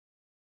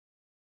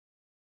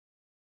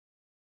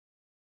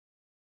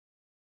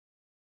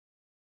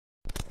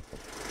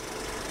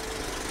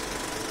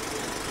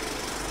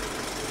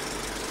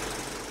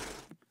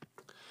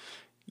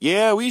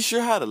Yeah, we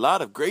sure had a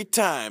lot of great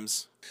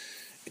times.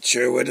 It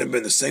sure wouldn't have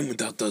been the same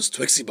without those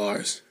Twixie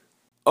bars.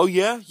 Oh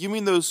yeah? You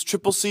mean those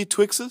Triple C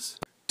Twixes?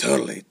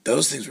 Totally.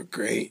 Those things were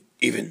great.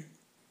 Even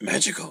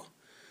magical.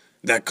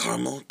 That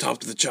caramel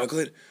topped with the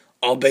chocolate,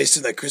 all based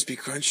in that crispy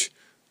crunch.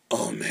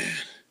 Oh, man.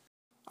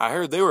 I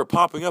heard they were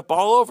popping up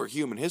all over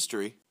human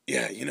history.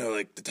 Yeah,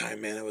 like the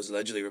time Manna was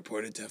allegedly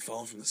reported to have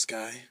fallen from the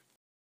sky.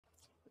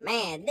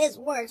 Man, this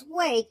work's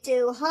way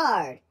too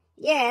hard.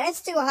 Yeah,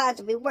 it's too hard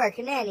to be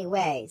working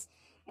anyways.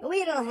 And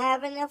we don't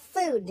have enough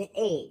food to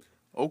eat.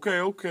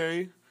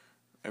 Okay.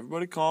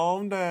 Everybody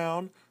calm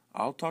down.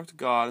 I'll talk to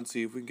God and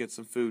see if we can get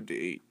some food to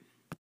eat.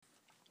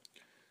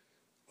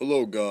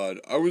 Hello, God.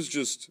 I was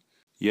just...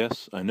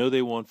 Yes, I know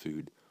they want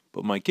food,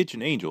 but my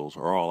kitchen angels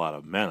are all out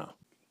of manna.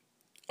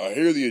 I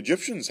hear the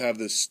Egyptians have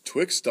this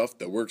Twix stuff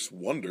that works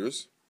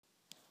wonders.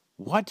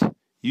 What?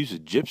 Use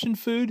Egyptian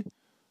food?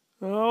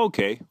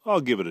 Okay,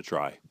 I'll give it a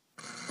try.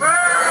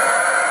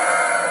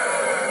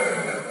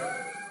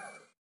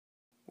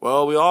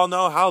 Well, we all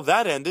know how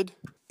that ended.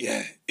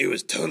 Yeah, it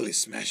was totally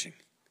smashing.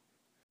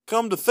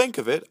 Come to think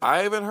of it, I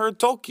haven't heard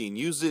Tolkien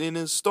use it in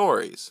his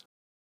stories.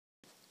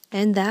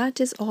 And that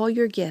is all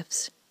your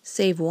gifts,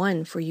 save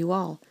one for you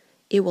all.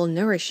 It will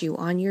nourish you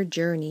on your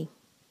journey.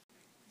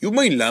 You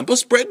mean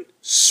lambus bread?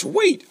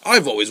 Sweet!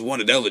 I've always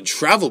wanted Ellen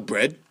travel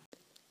bread.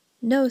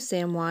 No,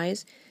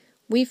 Samwise.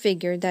 We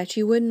figured that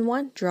you wouldn't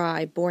want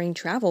dry, boring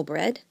travel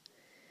bread.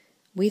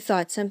 We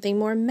thought something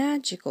more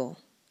magical,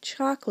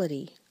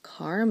 chocolatey,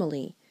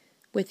 caramely,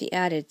 with the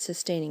added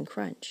sustaining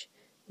crunch.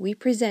 We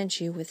present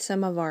you with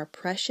some of our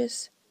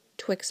precious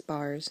Twix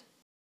bars.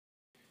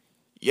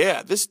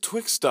 Yeah, this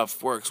Twix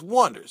stuff works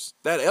wonders.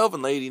 That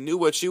elven lady knew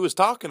what she was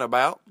talking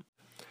about.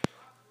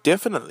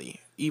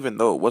 Definitely, even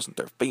though it wasn't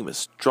their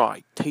famous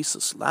dry,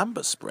 tasteless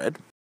lambus bread.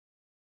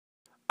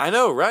 I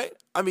know, right?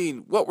 I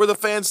mean, what were the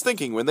fans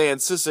thinking when they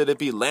insisted it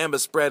be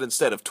lambus bread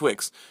instead of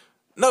Twix?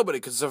 Nobody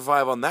could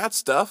survive on that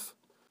stuff.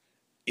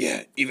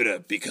 Yeah, even a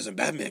Because I'm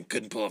Batman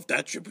couldn't pull off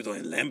that trip with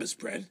only lambus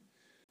bread.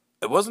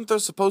 Wasn't there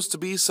supposed to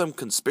be some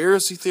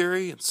conspiracy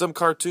theory in some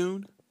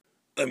cartoon?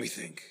 Let me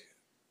think.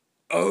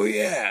 Oh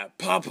yeah,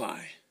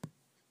 Popeye.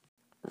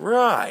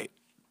 Right.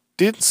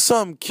 Didn't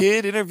some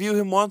kid interview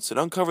him once and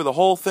uncover the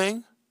whole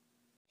thing?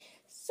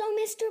 So,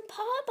 Mr.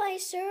 Popeye,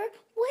 sir,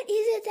 what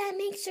is it that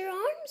makes your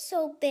arms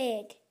so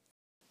big?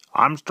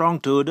 I'm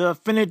strong to the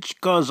finish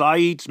 'cause I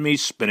eats me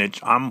spinach.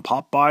 I'm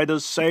Popeye the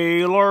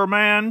Sailor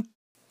Man.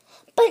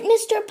 But,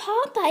 Mr.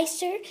 Popeye,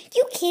 sir,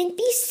 you can't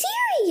be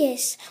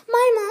serious.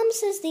 My mom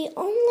says the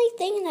only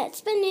thing that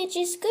spinach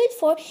is good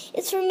for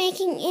is for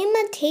making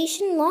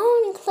imitation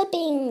lawn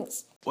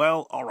clippings.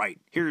 Well, all right,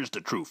 here's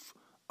the truth.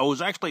 I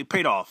was actually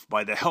paid off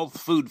by the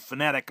Health Food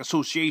Fanatic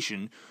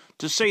Association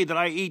to say that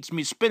I eats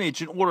me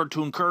spinach in order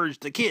to encourage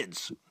the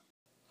kids.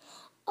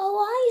 Oh,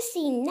 I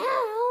see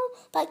now.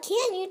 But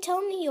can't you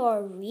tell me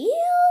your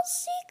real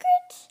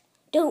secret?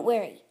 Don't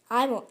worry,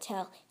 I won't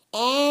tell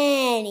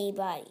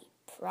anybody.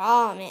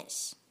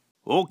 Promise.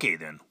 Okay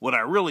then, what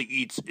I really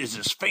eats is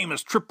this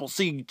famous Triple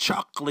C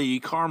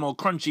chocolatey caramel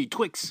crunchy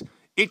Twix.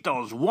 It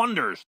does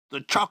wonders.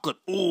 The chocolate,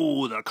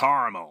 ooh, the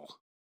caramel.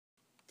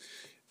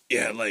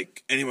 Yeah,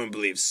 like anyone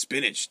believes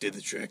spinach did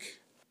the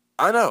trick.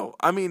 I know.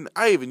 I mean,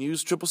 I even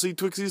used Triple C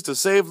Twixies to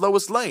save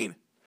Lois Lane.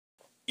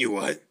 You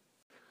what?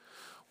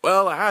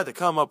 Well, I had to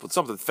come up with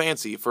something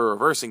fancy for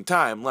reversing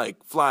time,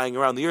 like flying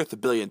around the Earth a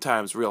billion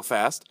times real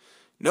fast.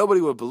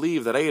 Nobody would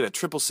believe that I ate a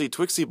Triple C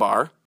Twixie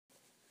bar.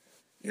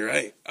 You're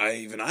right.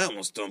 I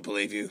almost don't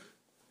believe you.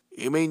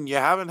 You mean you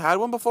haven't had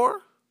one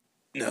before?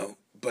 No,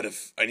 but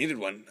if I needed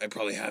one, I'd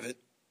probably have it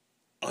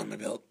on my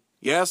belt.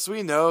 Yes,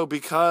 we know,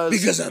 because...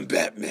 Because I'm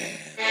Batman.